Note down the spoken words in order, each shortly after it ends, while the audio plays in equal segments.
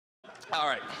All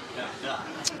right.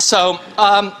 So,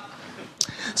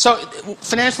 so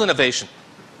financial innovation.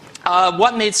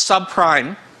 What made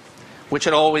subprime, which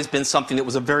had always been something that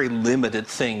was a very limited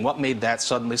thing, what made that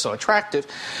suddenly so attractive?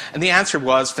 And the answer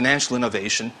was financial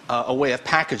innovation, a way of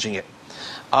packaging it.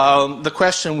 The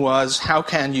question was, how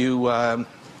can you,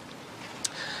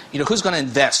 who's going to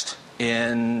invest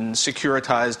in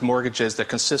securitized mortgages that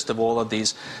consist of all of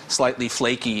these slightly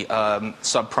flaky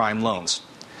subprime loans?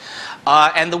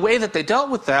 And the way that they dealt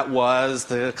with that was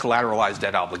the collateralized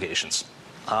debt obligations.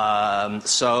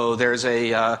 So there's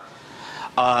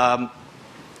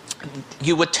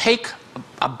you would take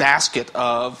a basket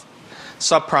of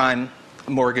subprime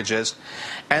mortgages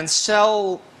and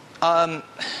sell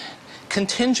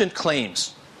contingent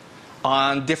claims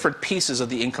on different pieces of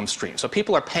the income stream. So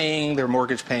people are paying their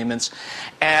mortgage payments,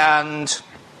 and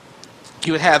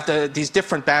you would have these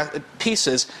different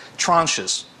pieces,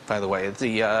 tranches, by the way,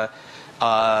 the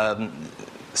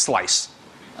slice.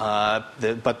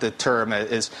 But the term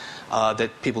is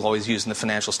that people always use in the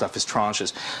financial stuff is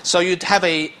tranches. So you'd have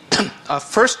a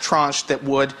first tranche that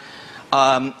would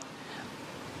have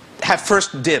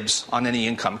first dibs on any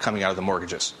income coming out of the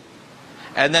mortgages.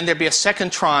 And then there'd be a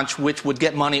second tranche which would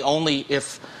get money only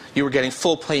if you were getting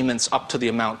full payments up to the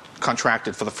amount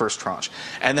contracted for the first tranche.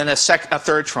 And then a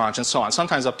third tranche, and so on,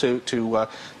 sometimes up to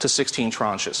 16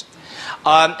 tranches.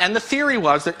 And the theory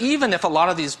was that even if a lot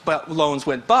of these loans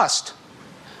went bust,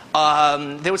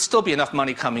 there would still be enough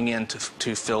money coming in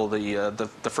to fill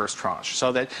the first tranche.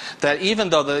 So that even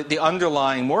though the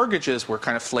underlying mortgages were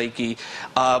kind of flaky,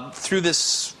 through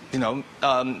this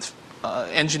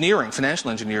financial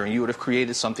engineering, you would have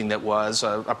created something that was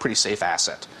a pretty safe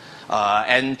asset.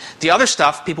 And the other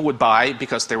stuff people would buy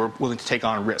because they were willing to take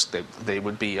on risk. They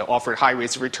would be offered high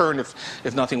rates of return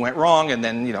if nothing went wrong, and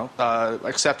then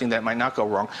accepting that it might not go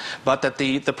wrong. But that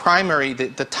the primary,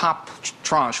 the top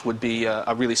tranche would be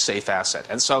a really safe asset.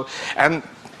 And so and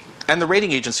the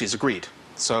rating agencies agreed.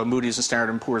 So Moody's and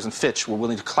Standard & Poor's and Fitch were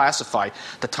willing to classify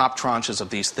the top tranches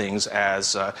of these things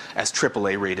as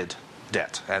AAA-rated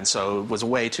debt. And so it was a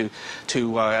way to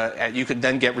you could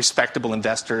then get respectable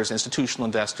investors, institutional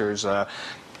investors,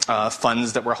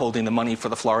 funds that were holding the money for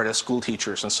the Florida school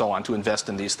teachers and so on to invest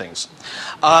in these things.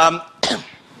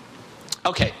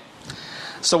 Okay,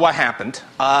 so what happened?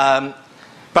 By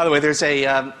the way, there's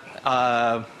a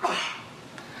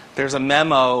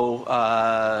memo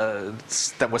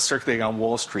that was circulating on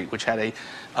Wall Street, which had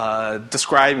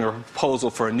describing a proposal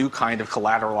for a new kind of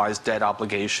collateralized debt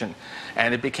obligation,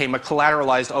 and it became a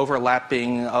collateralized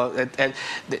overlapping. I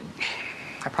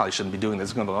probably shouldn't be doing this.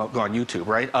 It's going to go on YouTube,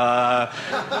 right?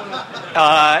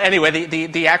 Anyway,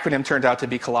 the acronym turned out to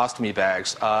be colostomy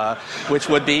bags, which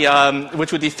would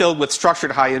be filled with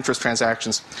structured high interest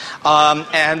transactions,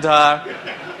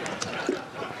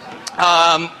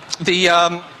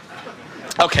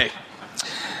 okay.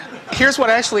 Here's what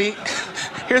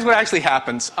actually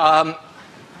happens.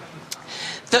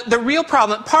 The real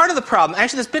problem, part of the problem,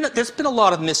 actually, there's been a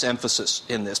lot of misemphasis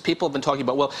in this. People have been talking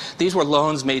about, well, these were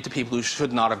loans made to people who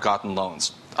should not have gotten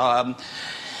loans,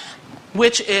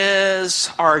 which is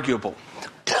arguable.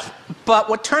 But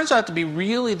what turns out to be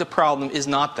really the problem is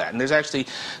not that. And there's actually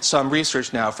some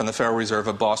research now from the Federal Reserve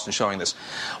of Boston showing this.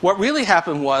 What really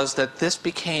happened was that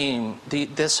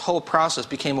this whole process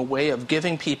became a way of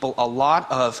giving people a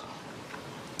lot of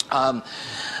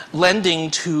lending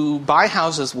to buy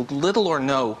houses with little or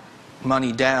no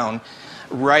money down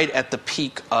right at the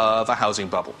peak of a housing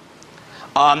bubble.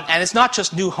 And it's not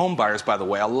just new home buyers, by the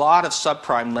way. A lot of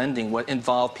subprime lending would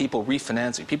involve people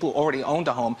refinancing, people who already owned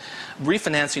a home,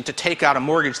 refinancing to take out a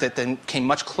mortgage that then came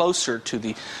much closer to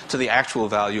the actual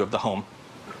value of the home,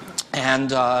 and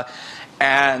that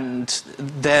in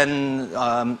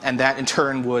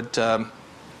turn would.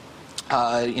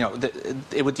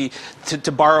 It would be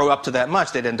to borrow up to that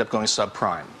much, they'd end up going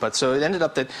subprime. But so it ended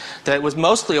up that it was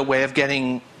mostly a way of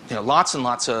getting lots and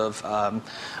lots of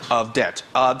debt.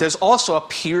 There's also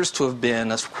appears to have been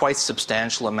a quite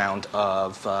substantial amount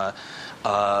of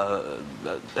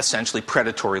essentially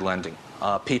predatory lending.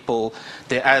 People,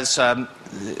 as Ned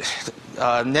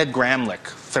Gramlich,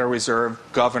 Federal Reserve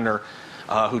Governor,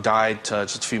 who died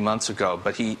just a few months ago,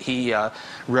 but he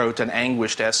wrote an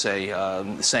anguished essay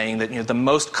saying that the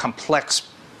most complex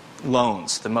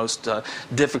loans, the most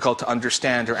difficult to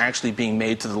understand, are actually being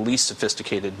made to the least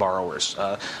sophisticated borrowers.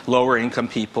 Lower income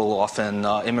people, often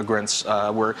immigrants,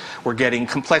 were getting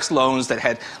complex loans that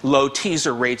had low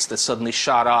teaser rates that suddenly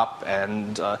shot up,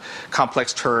 and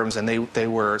complex terms, and they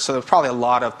were, so there was probably a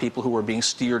lot of people who were being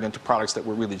steered into products that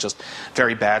were really just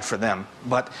very bad for them.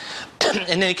 But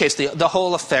in any case, the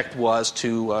whole effect was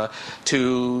to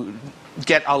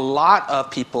get a lot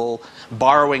of people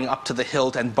borrowing up to the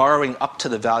hilt and borrowing up to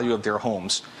the value of their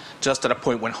homes, just at a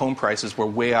point when home prices were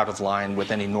way out of line with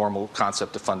any normal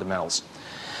concept of fundamentals.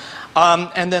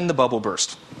 And then the bubble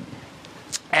burst.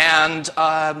 And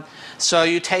so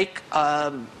you take,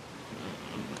 right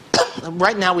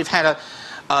now we've had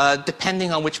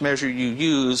depending on which measure you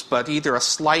use, but either a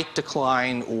slight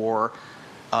decline or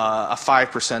a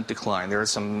 5% decline. There are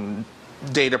some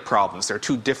data problems. There are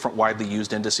two different widely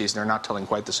used indices, and they're not telling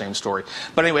quite the same story.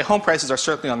 But anyway, home prices are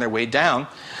certainly on their way down.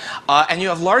 And you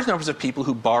have large numbers of people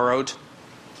who borrowed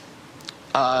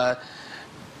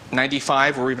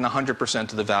 95 or even 100%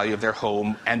 of the value of their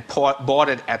home and bought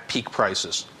it at peak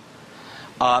prices.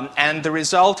 And the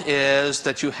result is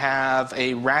that you have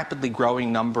a rapidly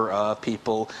growing number of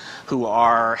people who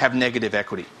have negative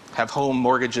equity, have home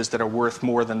mortgages that are worth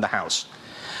more than the house.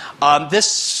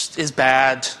 This is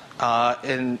bad.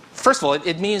 First of all,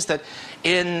 it means that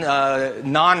in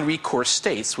non-recourse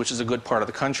states, which is a good part of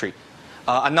the country,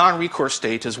 a non-recourse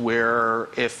state is where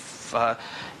if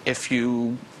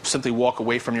you simply walk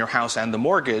away from your house and the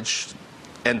mortgage,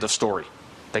 end of story.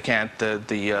 They can't.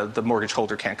 The mortgage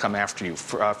holder can't come after you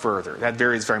further. That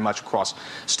varies very much across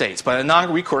states. But in a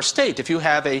non-recourse state, if you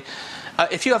have a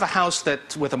house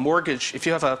that with a mortgage, if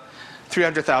you have a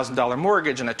 $300,000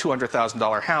 mortgage and a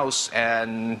 $200,000 house,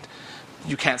 and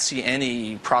you can't see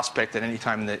any prospect at any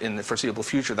time in the foreseeable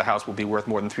future the house will be worth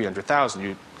more than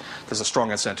 $300,000, there's a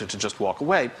strong incentive to just walk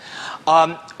away.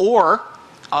 Or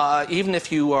even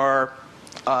if you are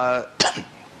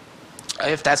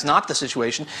if that's not the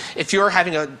situation, if you're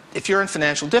in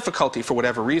financial difficulty for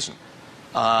whatever reason,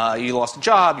 you lost a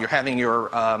job, you're having you've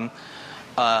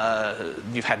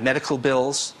had medical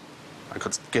bills. I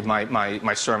could give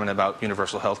my sermon about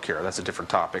universal health care. That's a different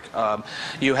topic.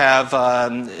 You have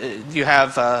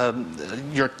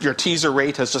your teaser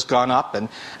rate has just gone up, and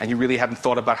you really haven't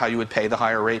thought about how you would pay the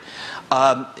higher rate.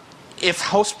 If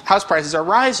house prices are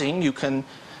rising, you can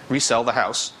resell the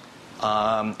house.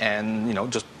 And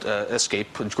just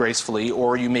escape gracefully,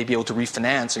 or you may be able to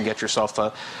refinance and get yourself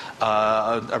a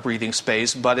breathing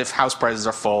space. But if house prices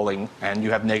are falling and you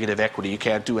have negative equity, you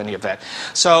can't do any of that.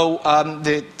 So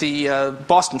the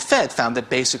Boston Fed found that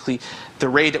basically the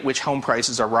rate at which home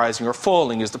prices are rising or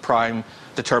falling is the prime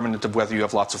determinant of whether you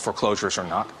have lots of foreclosures or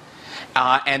not.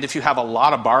 And if you have a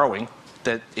lot of borrowing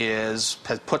that has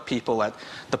put people at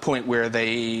the point where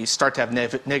they start to have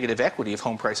negative equity if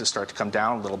home prices start to come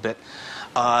down a little bit,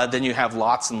 then you have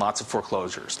lots and lots of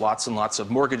foreclosures, lots and lots of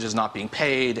mortgages not being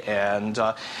paid, and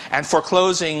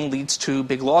foreclosing leads to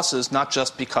big losses, not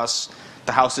just because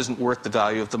the house isn't worth the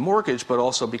value of the mortgage, but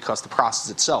also because the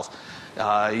process itself.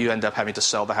 You end up having to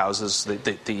sell the houses.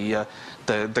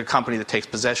 The company that takes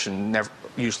possession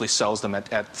usually sells them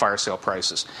at fire sale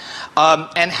prices.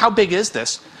 And how big is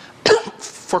this?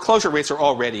 Foreclosure rates are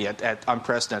already at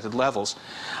unprecedented levels,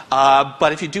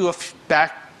 but if you do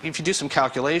some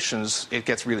calculations, it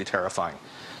gets really terrifying.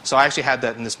 So I actually had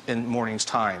that in morning's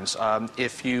Times.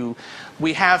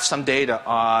 We have some data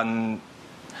on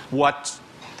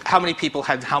how many people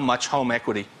had how much home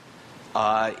equity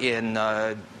at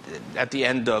the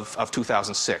end of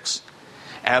 2006,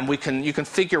 and you can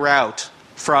figure out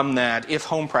from that if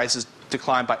home prices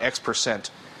decline by X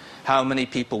percent, how many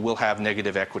people will have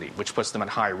negative equity, which puts them at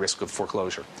high risk of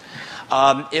foreclosure.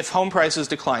 If home prices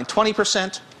decline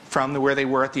 20% from where they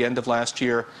were at the end of last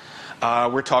year,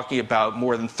 we're talking about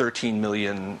more than 13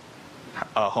 million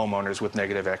homeowners with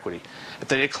negative equity. If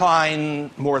they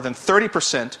decline more than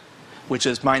 30%, which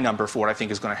is my number for what I think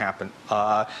is going to happen,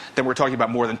 then we're talking about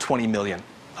more than 20 million.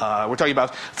 We're talking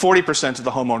about 40% of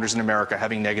the homeowners in America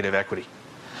having negative equity.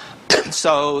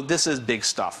 So this is big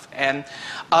stuff, and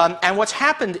what's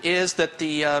happened is that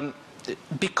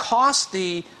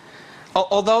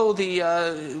although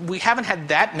we haven't had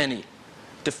that many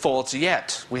defaults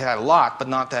yet, we had a lot, but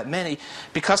not that many,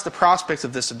 because the prospects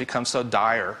of this have become so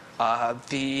dire.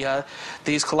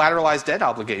 These collateralized debt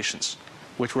obligations,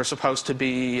 which were supposed to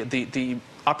be the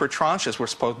upper tranches, were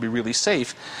supposed to be really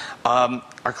safe, are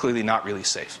clearly not really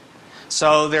safe.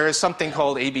 So there is something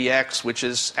called ABX, which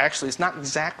is actually, it's not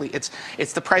exactly,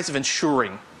 it's the price of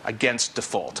insuring against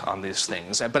default on these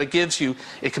things. But it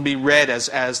can be read as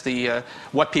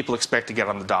what people expect to get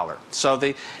on the dollar. So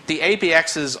the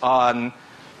ABXs on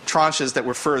tranches that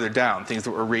were further down, things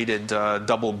that were rated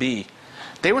double B,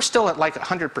 they were still at like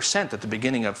 100% at the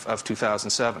beginning of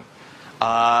 2007.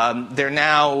 They're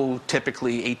now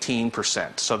typically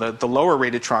 18%. So the lower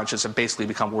rated tranches have basically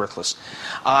become worthless.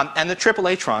 And the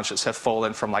AAA tranches have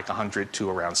fallen from like 100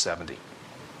 to around 70.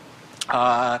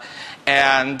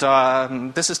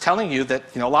 This is telling you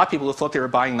that a lot of people who thought they were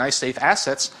buying nice, safe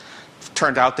assets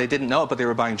turned out they didn't know it, but they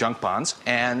were buying junk bonds.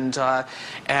 And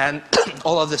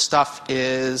all of this stuff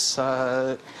is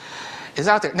out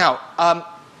there. Now,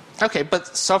 okay,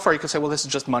 but so far you could say, well, this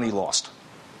is just money lost.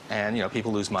 And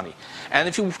people lose money. And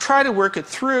if you try to work it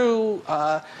through,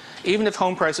 even if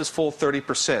home prices fall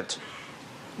 30%,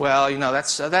 well,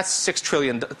 that's $6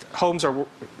 trillion. Homes are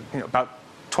about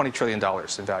 $20 trillion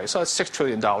in value. So it's $6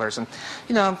 trillion. And,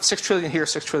 $6 trillion here,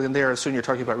 $6 trillion there. Soon you're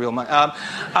talking about real money.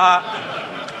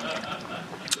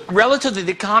 Relative to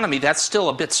the economy, that's still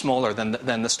a bit smaller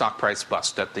than the stock price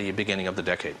bust at the beginning of the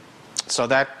decade. So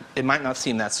that it might not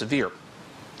seem that severe.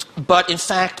 But in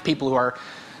fact, people who are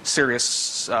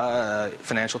serious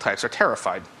financial types are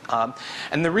terrified.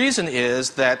 And the reason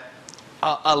is that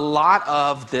a lot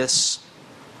of this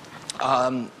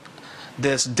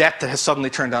this debt that has suddenly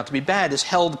turned out to be bad is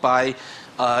held by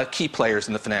key players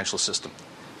in the financial system.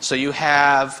 So you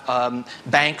have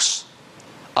banks,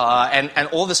 and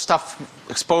all this stuff,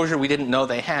 exposure we didn't know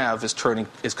they have is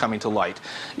coming to light.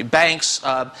 Banks,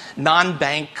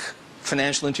 non-bank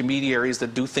financial intermediaries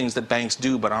that do things that banks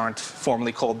do but aren't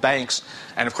formally called banks,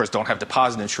 and of course don't have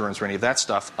deposit insurance or any of that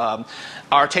stuff,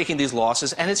 are taking these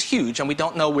losses, and it's huge, and we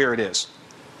don't know where it is.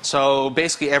 So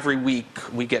basically every week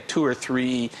we get 2 or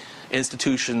 3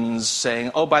 institutions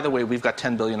saying, oh, by the way, we've got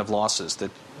 $10 billion of losses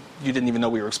that you didn't even know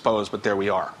we were exposed, but there we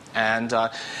are. And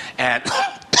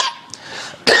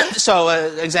so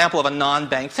an example of a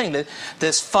non-bank thing, that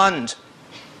this fund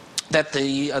that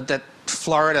that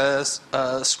Florida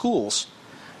schools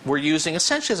were using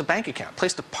essentially as a bank account, a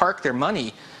place to park their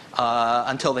money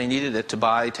until they needed it to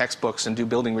buy textbooks and do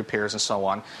building repairs and so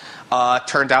on,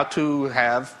 turned out to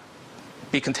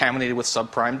be contaminated with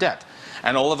subprime debt.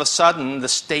 And all of a sudden, the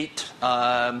state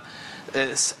had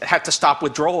to stop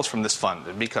withdrawals from this fund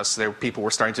because people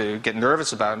were starting to get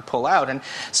nervous about it and pull out. And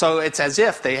so it's as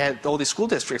if all these school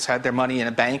districts had their money in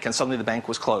a bank, and suddenly the bank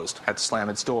was closed, had to slam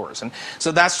its doors. And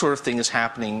so that sort of thing is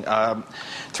happening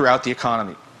throughout the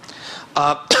economy.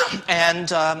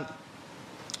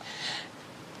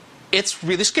 It's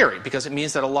really scary because it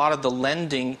means that a lot of the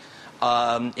lending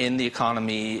in the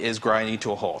economy is grinding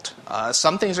to a halt.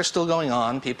 Some things are still going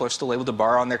on. People are still able to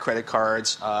borrow on their credit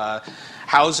cards.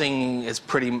 Housing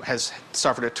has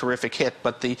suffered a terrific hit,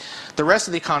 but the rest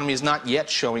of the economy is not yet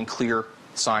showing clear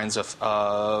signs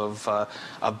of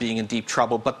being in deep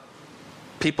trouble. But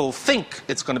people think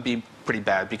it's going to be pretty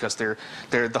bad because the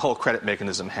whole credit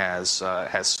mechanism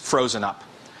has frozen up.